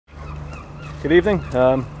Good evening.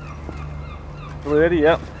 Are we ready?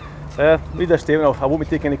 Yeah. Read this statement. I won't be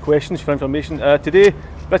taking any questions for information. Today,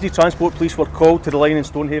 British Transport Police were called to the line in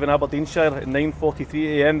Stonehaven, Aberdeenshire at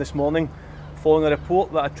 9:43 AM this morning following a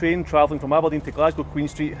report that a train travelling from Aberdeen to Glasgow Queen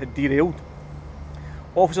Street had derailed.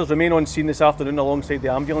 Officers remain on scene this afternoon alongside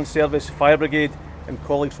the ambulance service, fire brigade and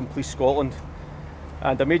colleagues from Police Scotland.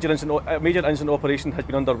 And a major incident operation has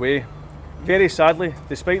been underway. Very sadly,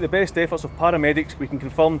 despite the best efforts of paramedics, we can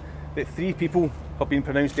confirm that 3 people have been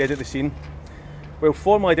pronounced dead at the scene. While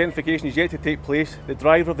formal identification is yet to take place, the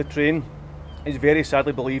driver of the train is very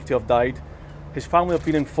sadly believed to have died. His family have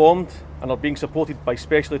been informed and are being supported by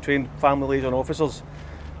specially trained family liaison officers.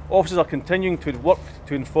 Officers are continuing to work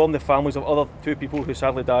to inform the families of other 2 people who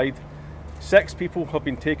sadly died. 6 people have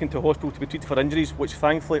been taken to hospital to be treated for injuries which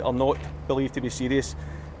thankfully are not believed to be serious.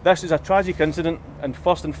 This is a tragic incident, and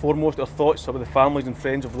first and foremost our thoughts are with the families and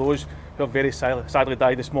friends of those who have very sadly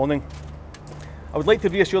died this morning. I would like to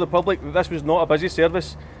reassure the public that this was not a busy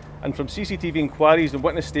service, and from CCTV inquiries and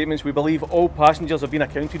witness statements we believe all passengers have been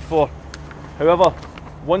accounted for. However,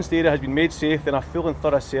 once the area has been made safe, then a full and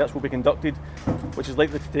thorough search will be conducted, which is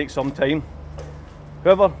likely to take some time.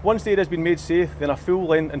 However, once the area has been made safe, then a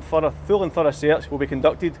full and thorough search will be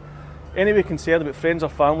conducted. Anyone concerned about friends or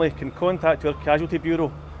family can contact our Casualty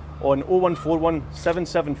Bureau on 0141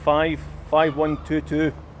 775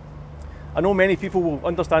 5122. I know many people will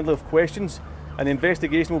understandably have questions, and the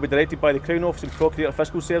investigation will be directed by the Crown Office and Procurator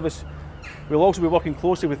Fiscal Service. We'll also be working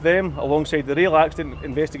closely with them alongside the Rail Accident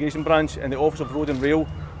Investigation Branch and the Office of Road and Rail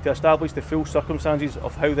to establish the full circumstances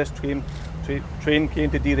of how this train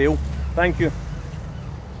came to derail. Thank you.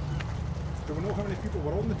 Do we know how many people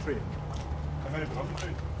were on the train? How many were on the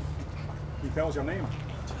train? Can you tell us your name?